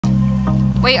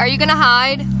Wait, are you gonna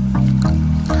hide?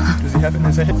 Does he have it in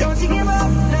his head?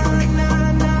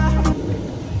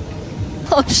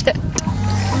 Oh shit.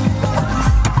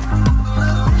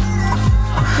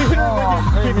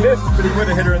 He missed, but he would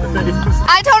have hit her in the face.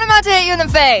 I told him not to hit you in the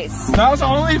face. That was the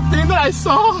only thing that I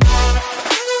saw.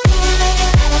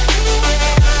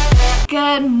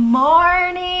 Good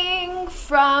morning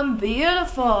from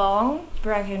beautiful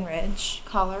Breckenridge,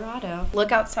 Colorado.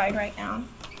 Look outside right now.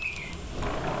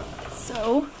 It's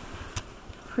so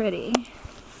pretty.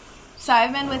 So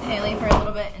I've been with Haley for a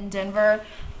little bit in Denver,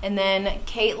 and then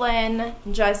Caitlin,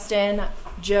 Justin,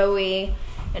 Joey,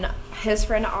 and his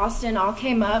friend Austin all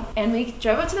came up, and we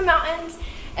drove up to the mountains,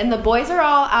 and the boys are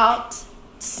all out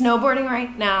snowboarding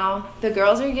right now. The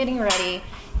girls are getting ready,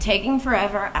 taking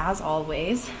forever as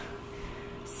always.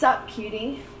 Sup,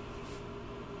 cutie?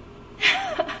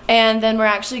 And then we're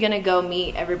actually gonna go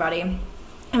meet everybody.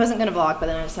 I wasn't gonna vlog, but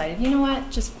then I decided, you know what?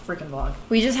 Just freaking vlog.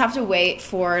 We just have to wait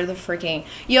for the freaking...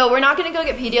 Yo, we're not gonna go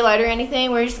get Pedialyte or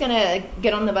anything. We're just gonna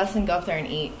get on the bus and go up there and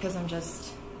eat, because I'm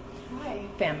just... Why?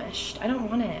 Famished. I don't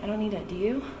want it. I don't need it. Do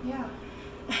you? Yeah.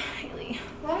 Haley.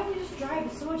 Why don't we just drive?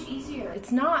 It's so much easier.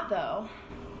 It's not, though.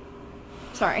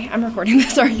 Sorry, I'm recording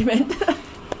this argument.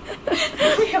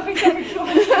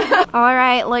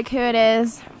 Alright, look who it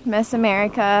is. Miss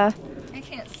America. I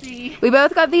can't see. We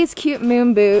both got these cute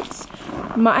moon boots.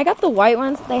 I got the white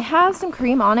ones. They have some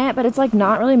cream on it, but it's like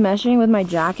not really meshing with my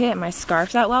jacket and my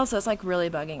scarf that well, so it's like really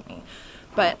bugging me.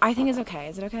 But I think it's okay.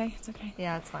 Is it okay? It's okay.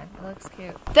 Yeah, it's fine. It looks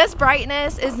cute. This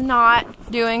brightness is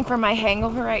not doing for my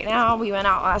hangover right now. We went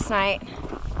out last night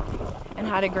and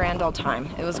had a grand old time.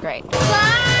 It was great.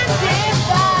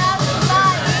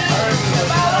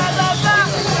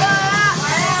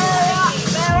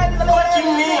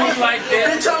 Like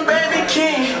that. Bitch, I'm baby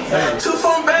king. 2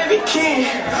 from baby king.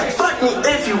 Fuck me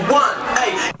if you want.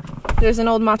 Hey. There's an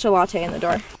old matcha latte in the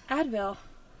door. Advil.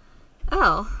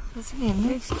 Oh, what's your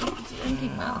name?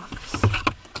 Drinking milk.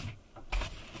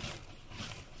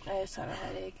 I just have a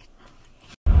headache.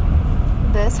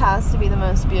 This has to be the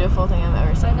most beautiful thing I've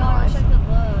ever seen in my life. I could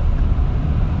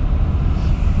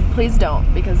look. Please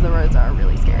don't, because the roads are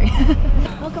really scary.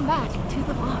 Welcome back to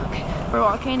the vlog. We're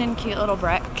walking in cute little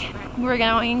Breck. We're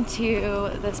going to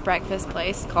this breakfast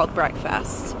place called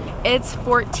Breakfast. It's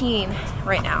 14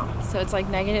 right now, so it's like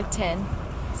 -10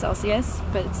 Celsius,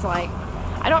 but it's like,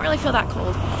 I don't really feel that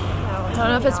cold. No, I don't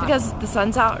know if it's because the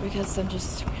sun's out or because I'm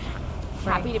just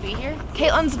happy to be here.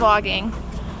 Caitlin's vlogging.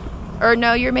 Or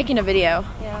no, you're making a video.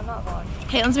 Yeah, I'm not vlogging.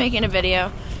 Caitlin's making a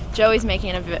video. Joey's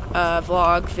making a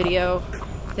vlog video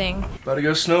thing. About to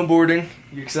go snowboarding.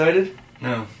 You excited?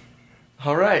 No.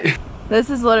 All right. This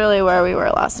is literally where we were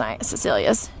last night,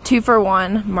 Cecilia's.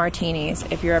 2-for-1 martinis,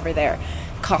 if you're ever there.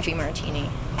 Coffee martini,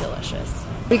 delicious.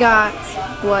 We got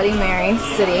Bloody Mary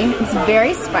City. It's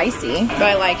very spicy, but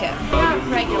I like it. Not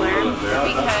regular,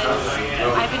 because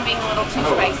I've been being a little too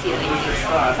spicy lately.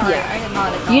 Sorry, Yeah. I did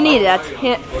not. You need that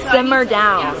to simmer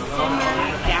down. Yeah, simmer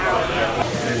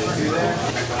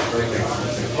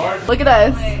down. Look at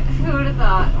this. Who would have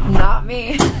thought? Not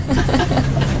me.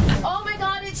 Oh my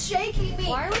god, it's shaking me.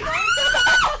 Why are we going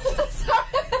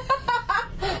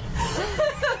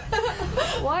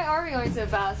Why are we going so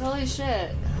fast? Holy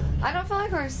shit. I don't feel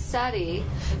like we're steady.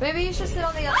 Maybe you should sit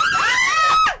on the other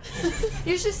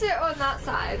You should sit on that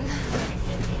side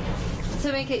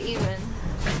to make it even.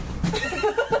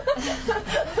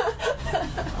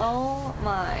 Oh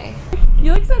my.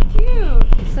 You look so cute.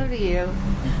 So do you.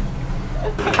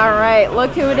 All right,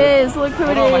 look who it is. Look who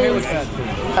it is.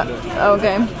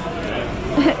 Okay.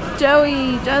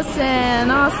 Joey,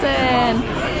 Justin, Austin.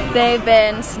 They've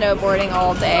been snowboarding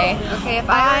all day. Okay, if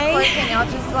I record, can y'all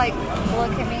just like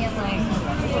look at me and like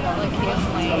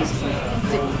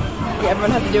Yeah,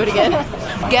 everyone has to do it again.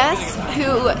 Guess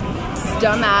who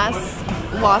dumbass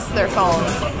lost their phone?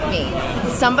 Me.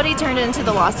 Somebody turned it into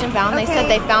the lost and found. They said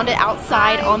they found it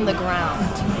outside on the ground.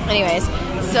 Anyways,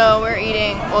 so we're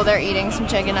eating, well, they're eating some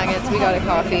chicken nuggets. We got a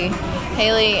coffee.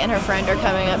 Haley and her friend are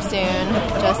coming up soon.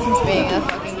 Justin's being a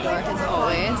fucking dork as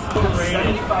always.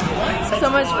 So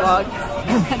much vlog.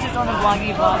 just on a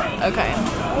vloggy vlog. Okay.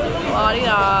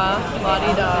 La-di-da,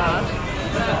 la-di-da.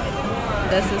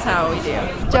 This is how we do.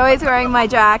 Joey's wearing my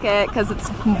jacket because it's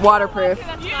waterproof.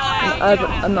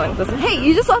 I'm not listening. Hey,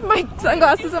 you just left my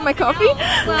sunglasses and my coffee?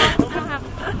 Well, I don't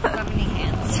have many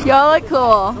hands. Y'all look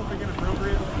cool.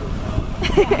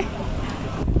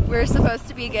 We're supposed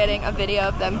to be getting a video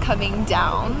of them coming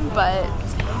down, but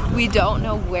we don't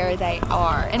know where they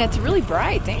are. And it's really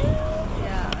bright, damn.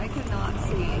 Yeah, I could not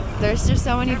see. There's just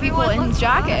so many people in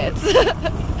jackets.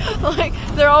 Like,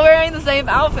 they're all wearing the same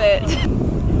outfit.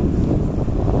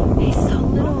 He's so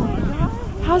little.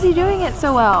 How's he doing it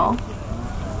so well?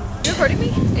 You recording me?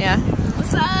 Yeah.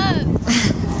 What's up?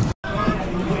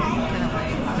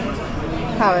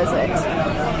 How is it?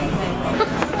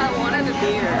 I wanted a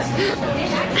beer.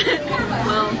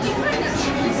 Well.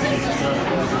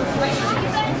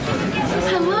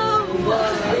 Hello.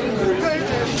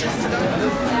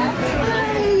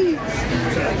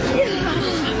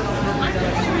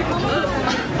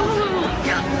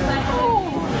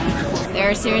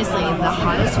 They're seriously the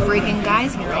hottest freaking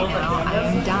guys here right now.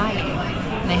 I'm dying.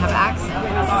 And they have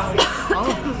accents. All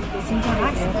of them seem to have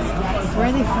accents. Where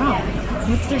are they from?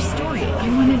 What's their story? I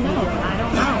want to know. I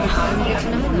don't know. I'm going to get to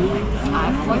know them. I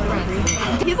have a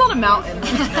boyfriend. He's on a mountain.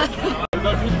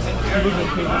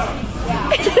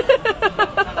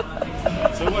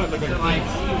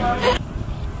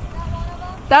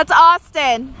 That's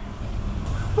Austin.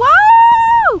 Woo!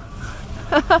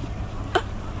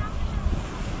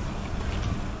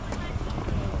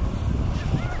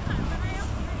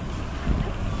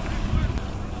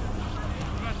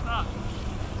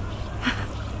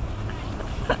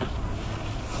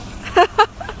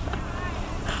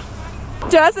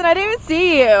 Justin, I didn't even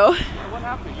see you. What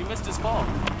happened? You missed his fall.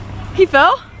 He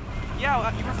fell?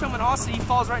 Yeah, you were filming Austin, he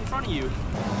falls right in front of you.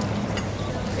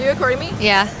 Are you recording me?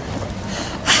 Yeah.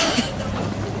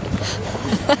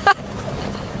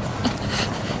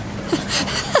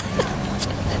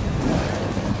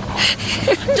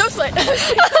 Jocelyn!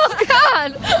 Oh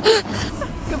God!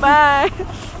 Goodbye.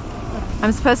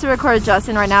 I'm supposed to record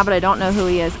Justin right now, but I don't know who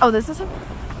he is. Oh, this is him?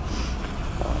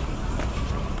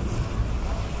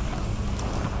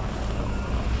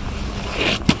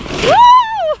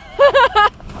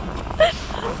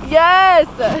 Yes!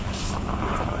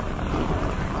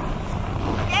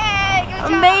 Yay! Good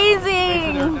job.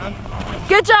 Amazing!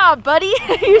 Good job, buddy!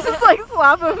 You just like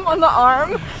slap him on the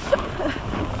arm.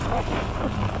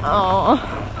 Oh.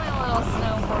 My little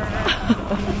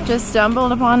snowboarder. Just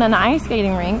stumbled upon an ice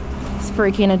skating rink. It's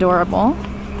freaking adorable.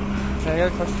 Hey, I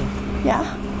got a question. Yeah.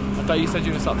 I thought you said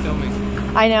you would stop filming.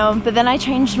 I know, but then I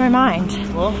changed my mind.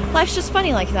 Well, Life's just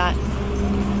funny like that.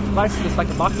 life's just like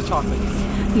a box of chocolates.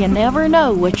 You never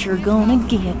know what you're gonna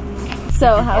get.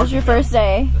 So, how was your first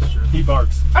day? He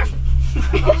barks. It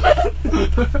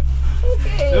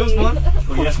was fun.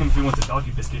 Well, you asked him if he wants a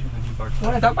doggy biscuit, and then he barked. You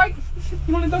want a dog bite?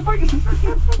 You want a dog bite?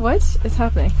 What is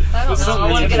happening? I don't know.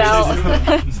 I want to get out.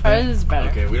 Ours is better.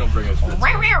 Okay, we don't bring up spit.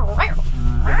 Nobody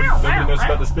knows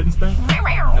about the spit and span?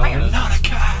 Not a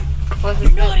cat.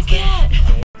 Not a cat.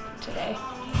 Today,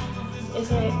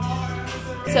 isn't it?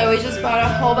 So we just bought a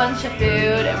whole bunch of food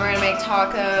and we're gonna make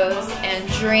tacos and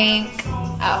drink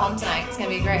at home tonight. It's gonna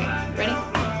be great. Ready?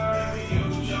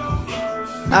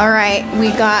 All right, we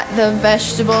got the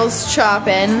vegetables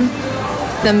chopping,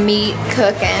 the meat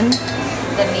cooking,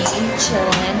 the me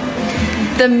chilling,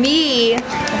 the me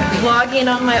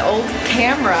vlogging on my old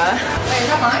camera. Wait, is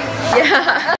that mine?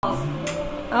 Yeah.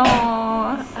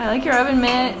 Oh, I like your oven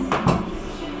mitt.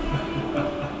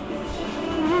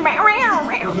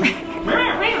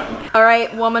 All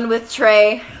right, woman with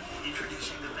tray.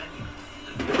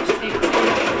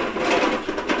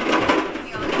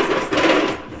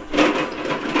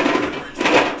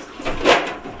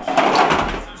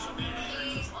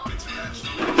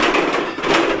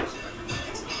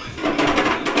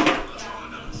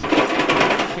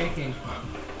 Shaking.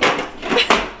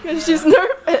 She's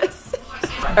nervous.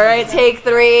 All right, take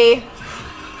 3.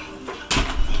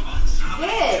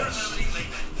 Bitch.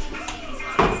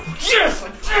 Yes!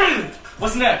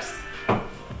 What's next?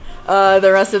 The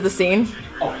rest of the scene.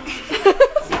 Oh.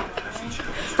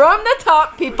 From the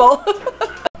top, people.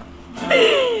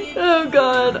 Oh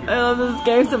God, I love this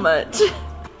game so much.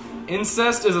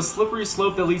 Incest is a slippery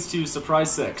slope that leads to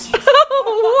surprise sex. What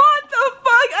the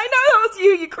fuck? I know that was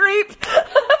you, you creep.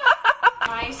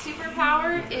 My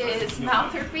superpower is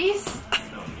mouth herpes.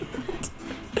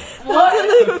 What?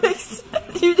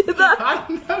 You did that? I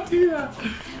did not do that.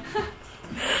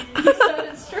 That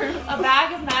is true. A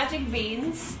bag of magic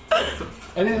beans. I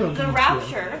didn't know. The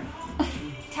rapture.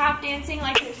 Tap dancing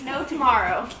like there's no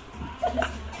tomorrow.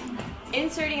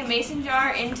 Inserting a mason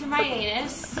jar into my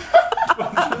anus.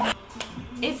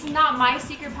 It's not my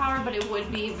secret power, but it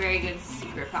would be a very good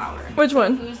secret power. Which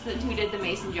one? Who did the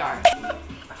mason jar?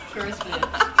 Girls food.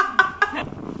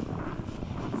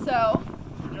 So,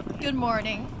 good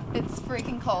morning. It's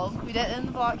freaking cold. We did it in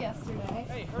the vlog yesterday.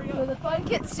 Hey, hurry up. So the fun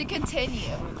gets to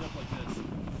continue.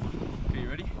 Okay, you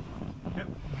ready? Yep.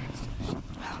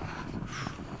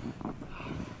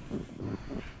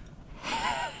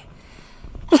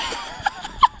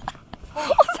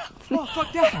 Oh,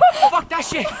 fuck that. Fuck that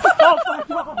shit. Oh, fuck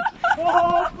no.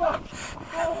 Oh, fuck.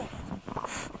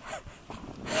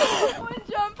 One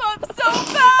jump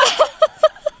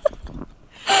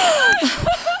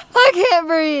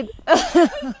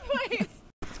breathe.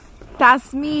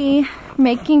 That's me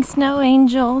making snow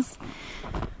angels.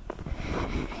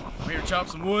 I'm here to chop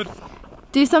some wood.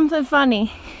 Do something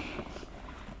funny.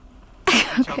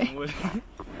 Chop some wood.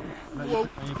 Whoa.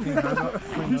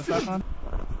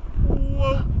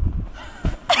 Whoa.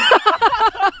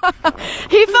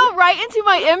 He fell right into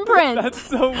my imprint. That's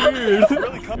so weird.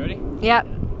 Ready? Yep.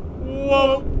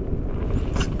 Whoa.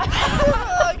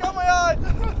 I got my eye.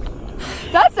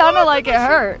 That sounded like it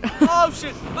hurt. Oh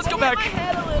shit. Let's go back.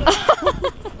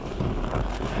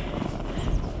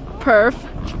 Perf.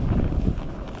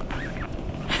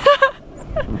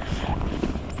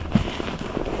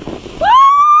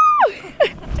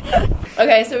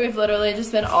 Okay, so we've literally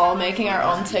just been all making our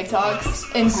own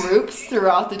TikToks in groups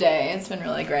throughout the day. It's been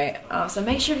really great. So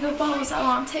make sure to go follow us all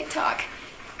on TikTok.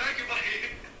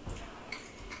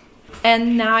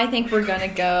 And now I think we're gonna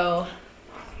go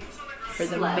for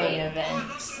the main event.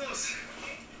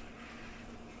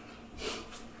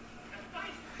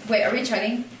 Wait, are we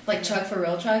chugging? Like chug for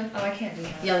real chug? Oh, I can't do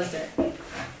that. Yeah, let's do it.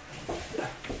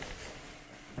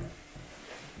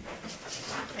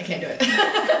 I can't do it.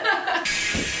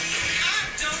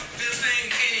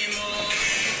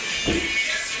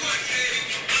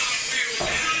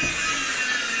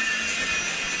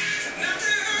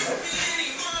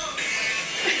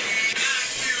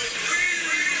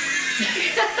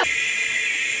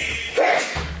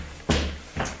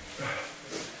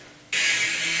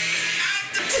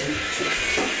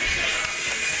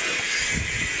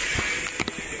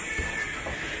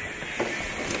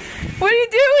 What are you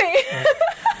doing?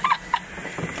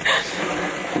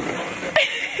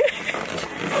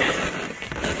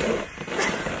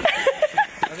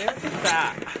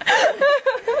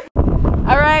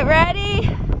 All right, ready?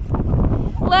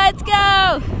 Let's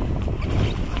go.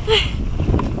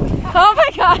 Oh my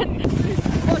God.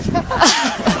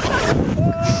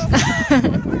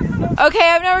 Okay,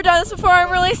 I've never done this before. I'm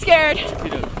really scared.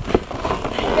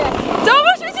 Don't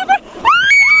push me too far.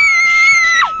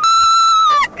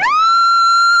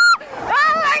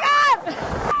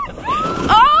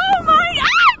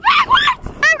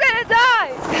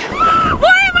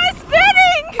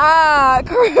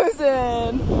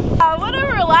 Cruising. What a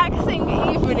relaxing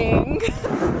evening.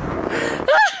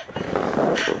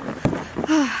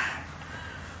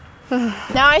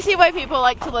 Now I see why people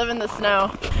like to live in the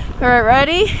snow. All right,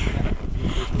 ready?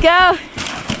 Go.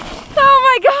 Oh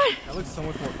my God. That looks so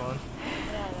much more fun.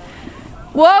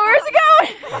 Whoa, where's it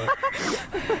going?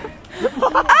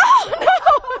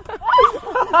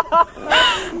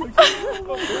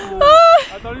 Oh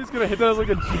I thought he was gonna hit that as like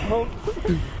a jump.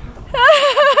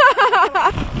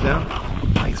 Down.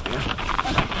 Thanks, man.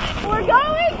 We're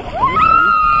going.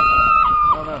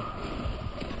 Oh no.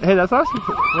 Hey, that's awesome.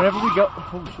 Wherever we go.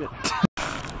 Oh shit.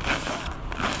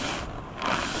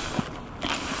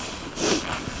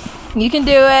 You can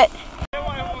do it.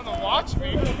 Everyone to watch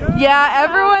me. Yeah,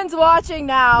 everyone's watching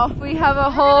now. We have a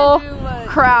whole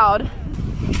crowd.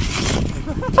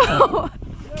 Woo!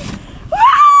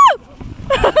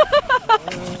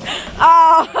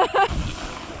 Oh.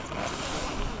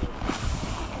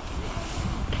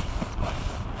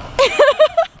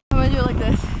 I'm gonna do it like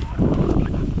this.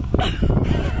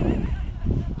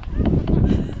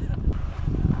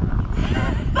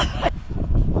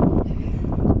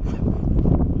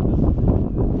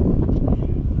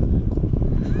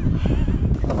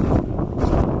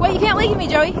 Wait, you can't leave me,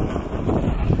 Joey.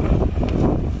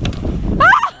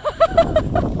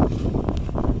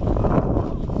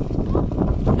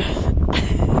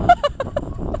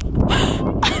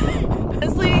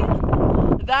 Honestly,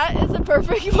 that is a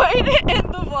perfect way to end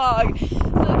the vlog.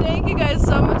 So thank you guys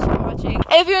so much for watching.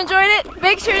 If you enjoyed it,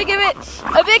 make sure to give it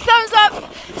a big thumbs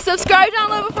up. Subscribe down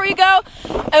below before you go.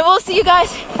 And we'll see you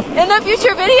guys in the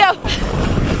future video.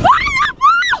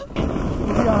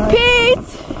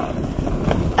 Peace.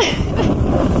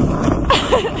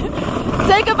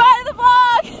 Say goodbye to the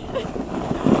vlog.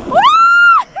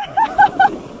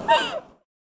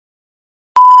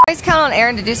 Always count on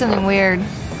Erin to do something weird.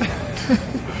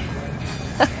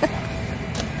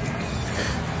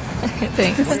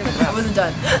 Thanks. I wasn't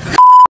done.